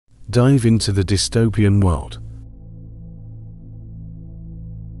dive into the dystopian world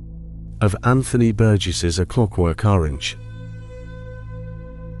of Anthony Burgess's A Clockwork Orange,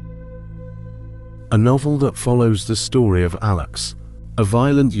 a novel that follows the story of Alex, a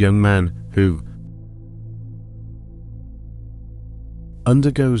violent young man who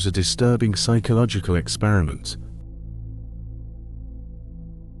undergoes a disturbing psychological experiment.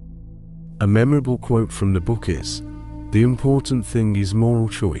 A memorable quote from the book is, "The important thing is moral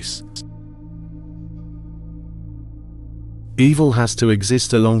choice. Evil has to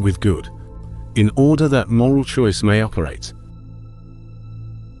exist along with good, in order that moral choice may operate."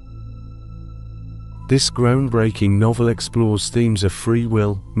 This groundbreaking novel explores themes of free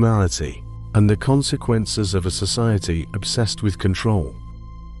will, morality, and the consequences of a society obsessed with control.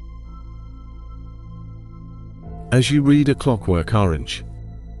 As you read A Clockwork Orange,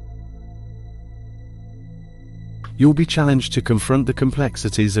 you'll be challenged to confront the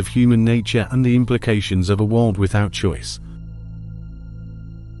complexities of human nature and the implications of a world without choice.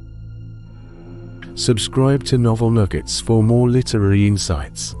 Subscribe to Novel Nuggets for more literary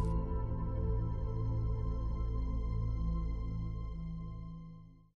insights.